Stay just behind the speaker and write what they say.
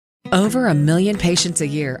Over 1 million patients a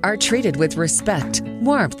year are treated with respect,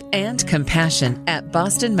 warmth, and compassion at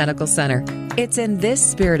Boston Medical Center. It's in this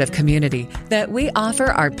spirit of community that we offer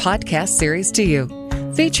our podcast series to you,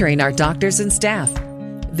 featuring our doctors and staff.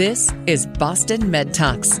 This is Boston Med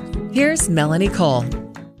Talks. Here's Melanie Cole.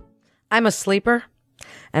 I'm a sleeper,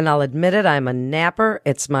 and I'll admit it, I'm a napper.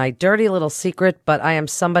 It's my dirty little secret, but I am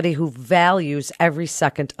somebody who values every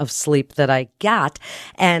second of sleep that I got,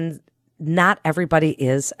 and not everybody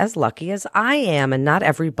is as lucky as I am, and not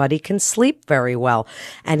everybody can sleep very well.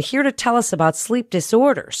 And here to tell us about sleep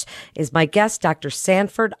disorders is my guest, Dr.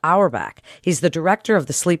 Sanford Auerbach. He's the director of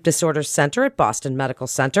the Sleep Disorders Center at Boston Medical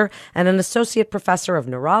Center and an associate professor of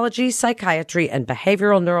neurology, psychiatry, and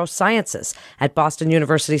behavioral neurosciences at Boston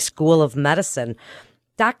University School of Medicine.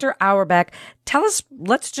 Dr. Auerbach, tell us,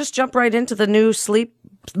 let's just jump right into the new sleep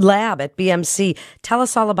lab at BMC. Tell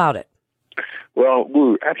us all about it. Well,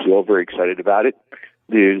 we're actually all very excited about it.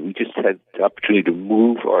 We just had the opportunity to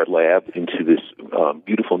move our lab into this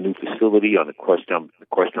beautiful new facility on the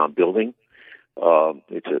Crosstown building.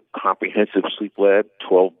 It's a comprehensive sleep lab,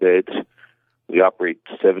 12 beds. We operate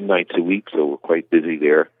 7 nights a week, so we're quite busy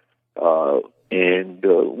there. And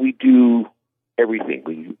we do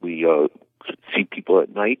everything. We see people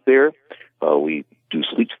at night there. We do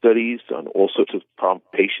sleep studies on all sorts of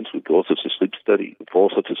patients with all sorts of sleep studies, for all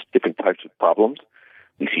sorts of different types of problems.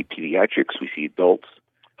 We see pediatrics, we see adults.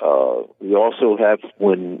 We also have,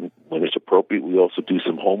 when it's appropriate, we also do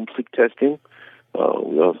some home sleep testing.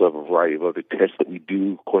 We also have a variety of other tests that we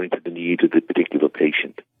do according to the needs of the particular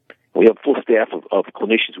patient. We have a full staff of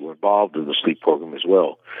clinicians who are involved in the sleep program as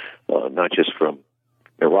well, not just from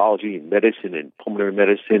neurology and medicine and pulmonary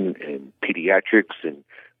medicine and pediatrics, and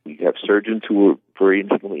we have surgeons who are very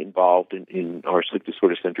intimately involved in our sleep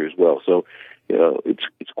disorder center as well. So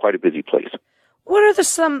it's quite a busy place. What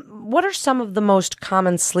are some of the most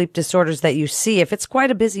common sleep disorders that you see? If it's quite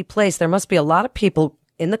a busy place, there must be a lot of people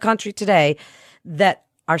in the country today that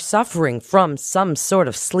are suffering from some sort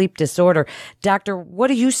of sleep disorder. Doctor, what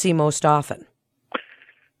do you see most often?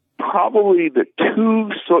 Probably the two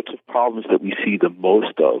sorts of problems that we see the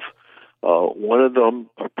most of. One of them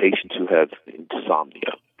are patients who have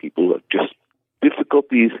insomnia. People who have just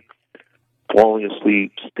difficulties falling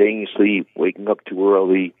asleep, staying asleep, waking up too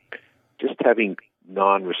early, just having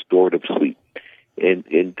non-restorative sleep.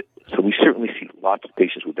 And so we certainly see lots of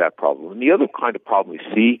patients with that problem. And the other kind of problem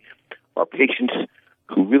we see are patients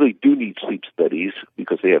who really do need sleep studies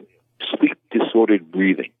because they have sleep-disordered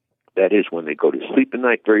breathing. That is, when they go to sleep at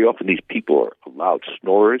night, very often these people are loud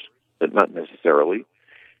snorers, but not necessarily.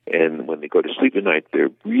 And when they go to sleep at night, their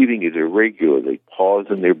breathing is irregular. They pause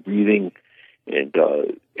in their breathing, and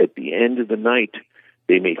at the end of the night,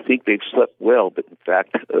 they may think they've slept well, but in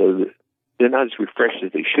fact, they're not as refreshed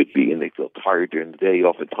as they should be, and they feel tired during the day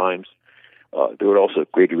oftentimes. They're also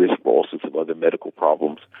at greater risk for all sorts of other medical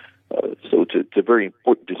problems. So it's a very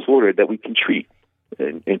important disorder that we can treat.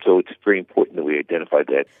 And so it's very important that we identify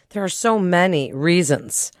that. There are so many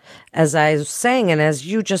reasons, as I was saying, and as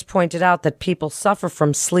you just pointed out, that people suffer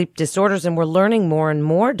from sleep disorders. And we're learning more and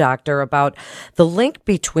more, doctor, about the link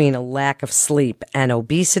between a lack of sleep and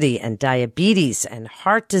obesity and diabetes and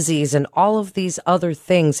heart disease and all of these other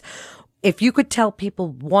things. If you could tell people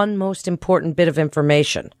one most important bit of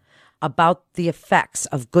information about the effects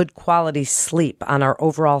of good quality sleep on our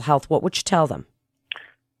overall health, what would you tell them?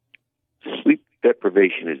 Sleep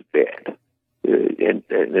deprivation is bad. And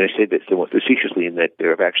I say that somewhat facetiously in that there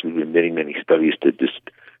have actually been many, many studies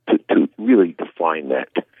to really define that.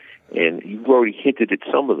 And you've already hinted at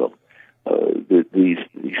some of them. These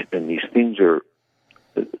things are,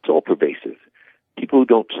 it's all pervasive. People who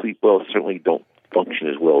don't sleep well certainly don't function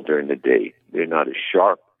as well during the day. They're not as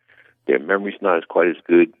sharp. Their memory's not as quite as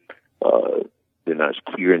good. They're not as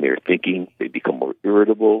clear in their thinking. They become more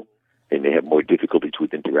irritable, and they have more difficulties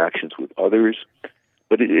with interactions with others.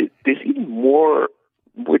 But there's even more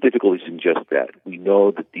difficulties than just that. We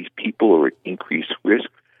know that these people are at increased risk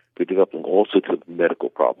for developing all sorts of medical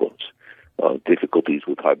problems, difficulties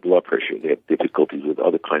with high blood pressure. They have difficulties with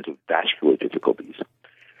other kinds of vascular difficulties.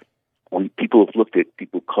 People have looked at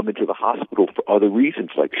people come into the hospital for other reasons,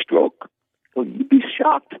 like stroke. Well, you'd be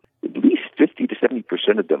shocked. At least 50 to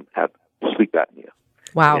 70% of them have sleep apnea.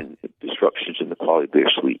 Wow. And disruptions in the quality of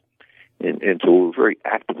their sleep. And so we're very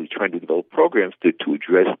actively trying to develop programs to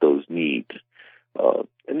address those needs.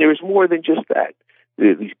 And there's more than just that.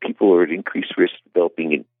 These people are at increased risk of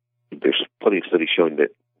developing, and there's plenty of studies showing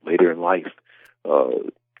that later in life,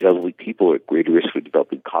 elderly people are at greater risk for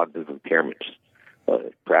developing cognitive impairments,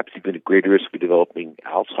 perhaps even at greater risk for developing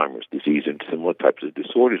Alzheimer's disease and similar types of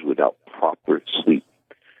disorders without proper sleep.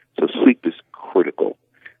 So sleep is critical.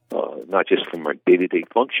 not just from our day-to-day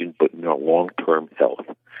function, but in our long-term health.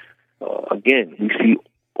 Again, we see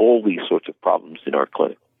all these sorts of problems in our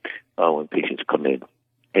clinic when patients come in.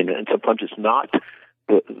 And sometimes it's not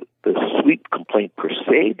the sleep complaint per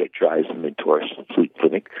se that drives them into our sleep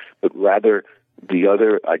clinic, but rather the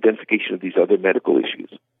other identification of these other medical issues.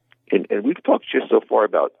 And we've talked just so far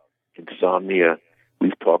about insomnia.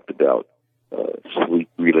 We've talked about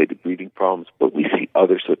sleep-related breathing problems, but we see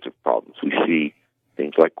other sorts of problems. We see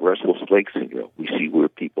things like restless leg syndrome. We see where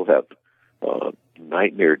people have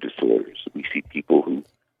nightmare disorders. We see people who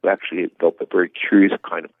actually develop a very curious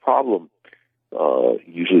kind of problem,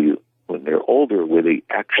 usually when they're older, where they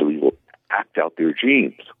actually will act out their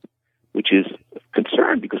dreams, which is a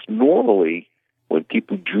concern because normally when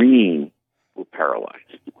people dream, we're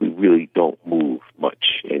paralyzed. We really don't move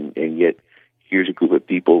much. And yet here's a group of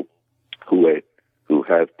people who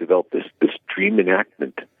have developed this dream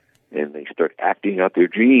enactment, and they start acting out their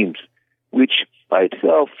dreams, which by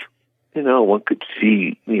itself, one could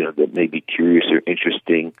see, that may be curious or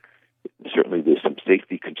interesting. Certainly there's some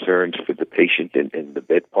safety concerns for the patient and the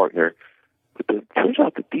bed partner. But it turns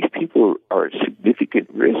out that these people are at significant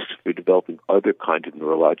risk for developing other kinds of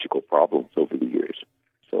neurological problems over the years.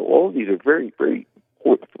 So all of these are very, very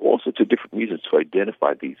important for all sorts of different reasons to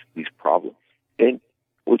identify these problems. And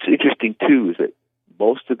what's interesting, too, is that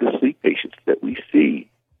most of the sleep patients that we see,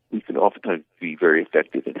 we can oftentimes be very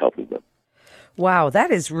effective in helping them. Wow,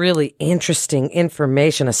 that is really interesting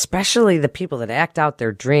information, especially the people that act out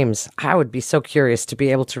their dreams. I would be so curious to be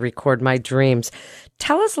able to record my dreams.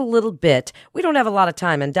 Tell us a little bit. We don't have a lot of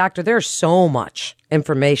time, and Doctor, there's so much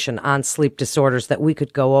information on sleep disorders that we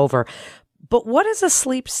could go over. But what is a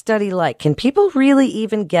sleep study like? Can people really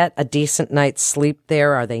even get a decent night's sleep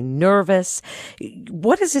there? Are they nervous?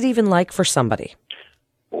 What is it even like for somebody?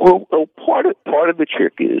 Well, part of the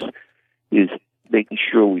trick is making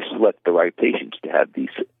sure we select the right patients to have these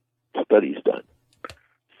studies done.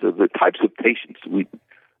 So the types of patients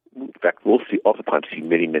we'll oftentimes see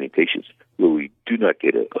many, many patients where we do not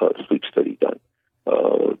get a sleep study done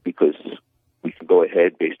because we can go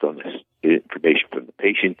ahead based on this information from the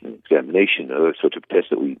patient and examination and other sorts of tests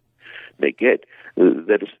that we may get.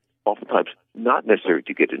 That is oftentimes not necessary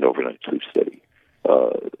to get an overnight sleep study.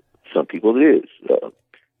 Some people it is.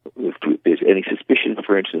 If there's any suspicion,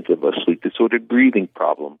 for instance, of a sleep-disordered breathing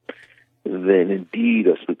problem, then indeed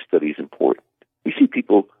a sleep study is important. We see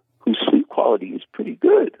people whose sleep quality is pretty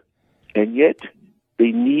good, and yet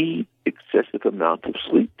they need excessive amounts of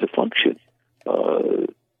sleep to function.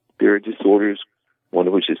 There are disorders, one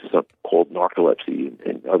of which is called narcolepsy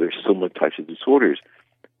and other similar types of disorders.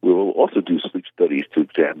 We will also do sleep studies to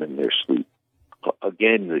examine their sleep.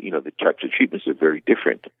 Again, the types of treatments are very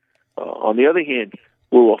different. On the other hand,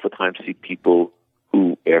 we'll oftentimes see people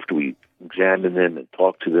who, after we examine them and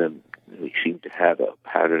talk to them, they seem to have a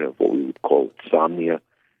pattern of what we would call insomnia.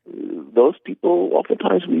 Those people,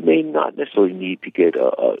 oftentimes, we may not necessarily need to get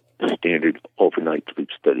a standard overnight sleep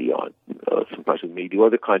study on. Sometimes we may do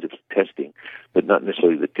other kinds of testing, but not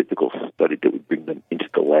necessarily the typical study that would bring them into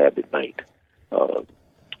the lab at night.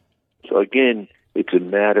 So again, it's a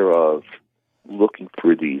matter of looking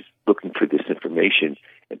for this information,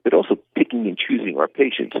 but also picking and choosing our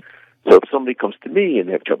patients. So if somebody comes to me and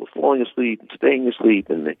they have trouble falling asleep and staying asleep,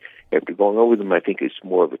 and after going over them, I think it's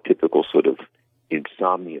more of a typical sort of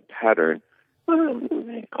insomnia pattern,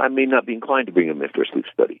 I may not be inclined to bring them in for a sleep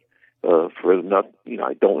study. I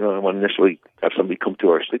don't want to necessarily have somebody come to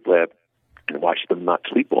our sleep lab and watch them not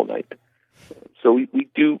sleep all night. So we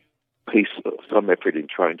do place some effort in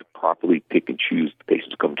trying to properly pick and choose the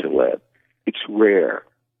patients who come to the lab. It's rare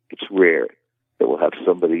that we'll have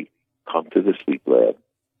somebody come to the sleep lab,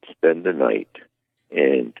 spend the night,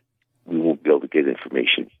 and we won't be able to get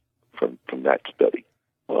information from that study.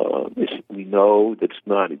 We know that it's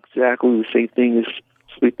not exactly the same thing as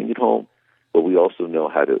sleeping at home, but we also know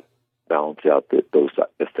how to balance out those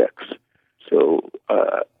effects. So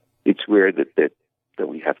it's rare that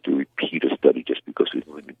we have to repeat a study just because we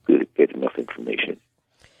didn't get enough information.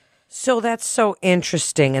 So that's so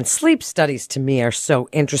interesting, and sleep studies to me are so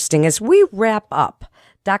interesting. As we wrap up,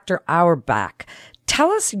 Dr. Auerbach,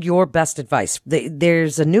 tell us your best advice.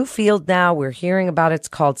 There's a new field now we're hearing about. It's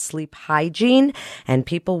called sleep hygiene, and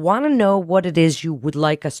people want to know what it is you would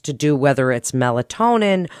like us to do, whether it's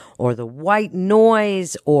melatonin or the white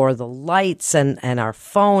noise or the lights and our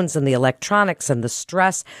phones and the electronics and the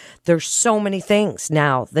stress. There's so many things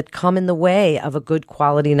now that come in the way of a good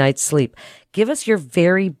quality night's sleep. Give us your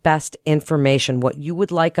very best information, what you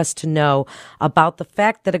would like us to know about the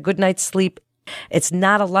fact that a good night's sleep, it's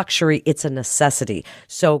not a luxury, it's a necessity.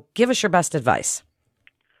 So give us your best advice.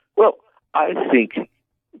 Well, I think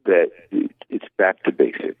that it's back to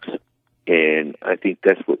basics. And I think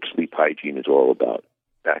that's what sleep hygiene is all about,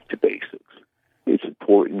 back to basics. It's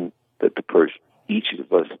important that each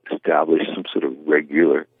of us establish some sort of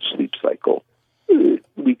regular sleep cycle.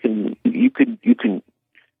 You can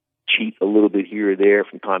cheat a little bit here or there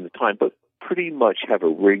from time to time, but pretty much have a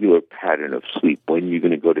regular pattern of sleep, when you're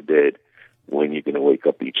going to go to bed, when you're going to wake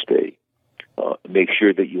up each day. Make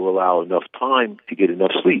sure that you allow enough time to get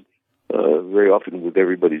enough sleep. Very often with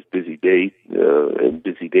everybody's busy day and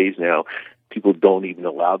busy days now, people don't even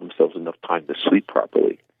allow themselves enough time to sleep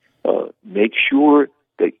properly. Make sure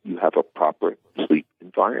that you have a proper sleep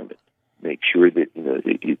environment. Make sure that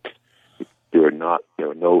there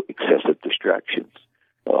are no excessive distractions.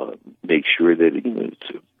 Make sure that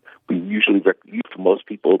we usually recommend, for most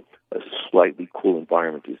people, a slightly cool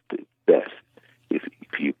environment is the best if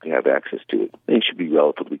you can have access to it. And it should be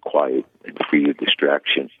relatively quiet and free of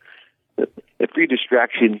distractions. A free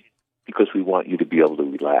distraction because we want you to be able to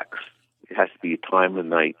relax. It has to be a time of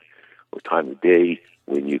night or time of day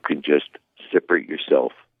when you can just separate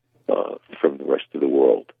yourself from the rest of the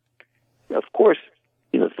world. Now, of course,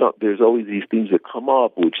 there's always these things that come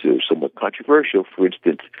up which are somewhat controversial. For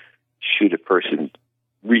instance, should a person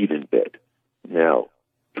read in bed? Now,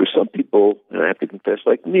 for some people, and I have to confess,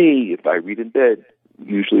 like me, if I read in bed,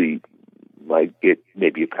 usually I get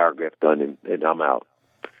maybe a paragraph done and I'm out.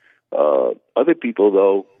 Other people,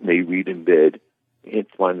 though, may read in bed and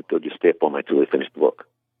find that they'll just stay up all night till they finish the book.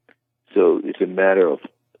 So it's a matter of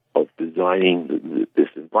designing this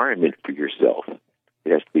environment for yourself.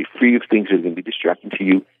 It has to be free of things that are going to be distracting to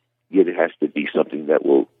you, yet it has to be something that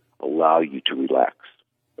will allow you to relax.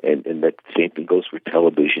 And that same thing goes for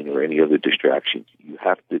television or any other distractions. It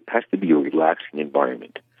has to be a relaxing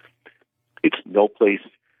environment. It's no place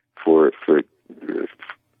for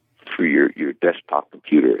your desktop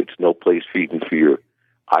computer. It's no place even for your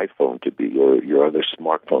iPhone to be or your other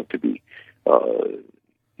smartphone to be.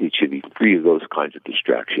 It should be free of those kinds of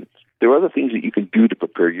distractions. There are other things that you can do to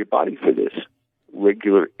prepare your body for this.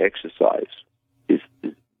 Regular exercise is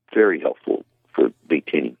very helpful for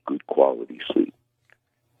maintaining good quality sleep.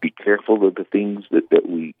 Be careful of the things that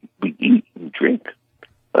we eat and drink.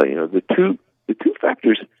 The two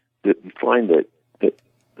factors that we find that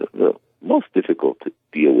the most difficult to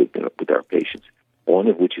deal with our patients, one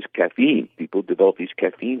of which is caffeine. People develop these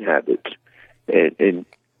caffeine habits, and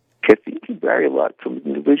caffeine can vary a lot from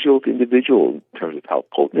individual to individual in terms of how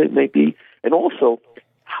potent it may be, and also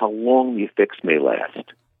how long the effects may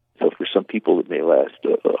last. So for some people, it may last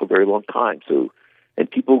a very long time. And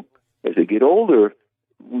people, as they get older,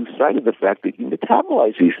 lose sight of the fact that you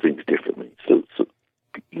metabolize these things differently. So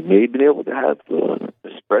you may have been able to have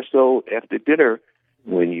espresso after dinner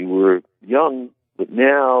when you were young, but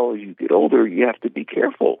now as you get older, you have to be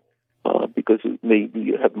careful because it may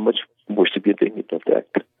have a much more significant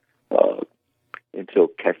effect. And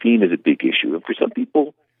so caffeine is a big issue. And for some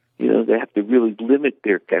people, they have to really limit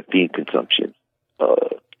their caffeine consumption.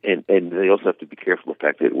 And they also have to be careful of the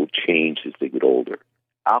fact that it will change as they get older.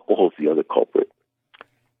 Alcohol is the other culprit.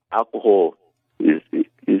 Alcohol is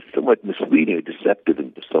somewhat misleading or deceptive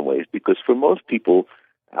in some ways because for most people,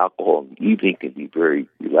 alcohol in the evening can be very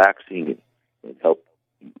relaxing and help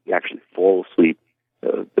you actually fall asleep.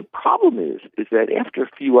 The problem is that after a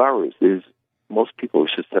few hours, most people are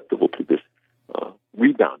susceptible to this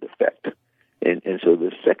rebound effect. And so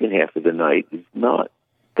the second half of the night is not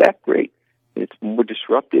that great. It's more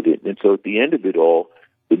disrupted. And so at the end of it all,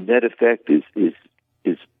 the net effect is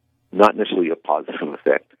not necessarily a positive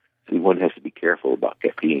effect. So one has to be careful about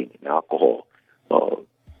caffeine and alcohol,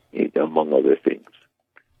 among other things.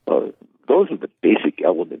 Those are the basic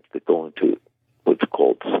elements that go into what's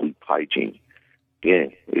called sleep hygiene.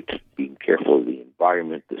 Again, it's being careful of the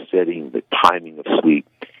environment, the setting, the timing of sleep,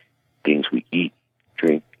 things we eat,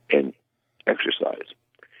 drink, and exercise.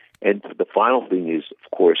 And the final thing is,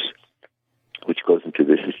 of course, which goes into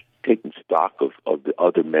this, is taking stock of the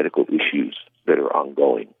other medical issues that are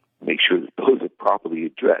ongoing. Make sure that those are properly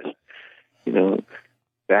addressed.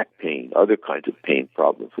 Back pain, other kinds of pain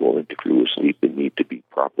problems will interfere with sleep and need to be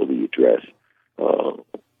properly addressed.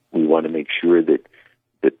 We want to make sure that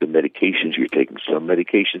the medications you're taking, some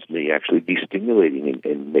medications may actually be stimulating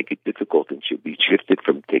and make it difficult and should be shifted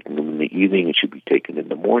from taking them in the evening and should be taken in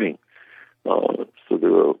the morning. So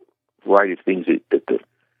there are a variety of things that the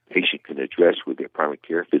patient can address with their primary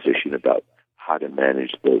care physician about how to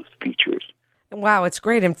manage those features. Wow, it's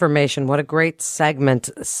great information. What a great segment.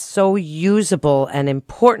 So usable and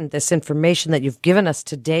important, this information that you've given us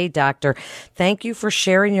today, Doctor. Thank you for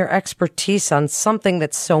sharing your expertise on something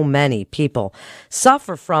that so many people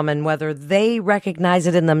suffer from, and whether they recognize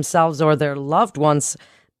it in themselves or their loved ones,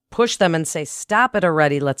 push them and say, stop it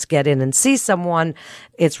already. Let's get in and see someone.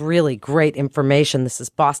 It's really great information. This is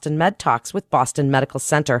Boston Med Talks with Boston Medical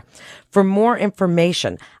Center. For more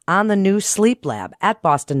information on the new sleep lab at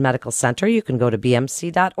Boston Medical Center, you can go to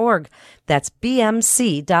bmc.org. That's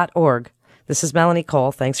bmc.org. This is Melanie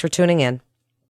Cole. Thanks for tuning in.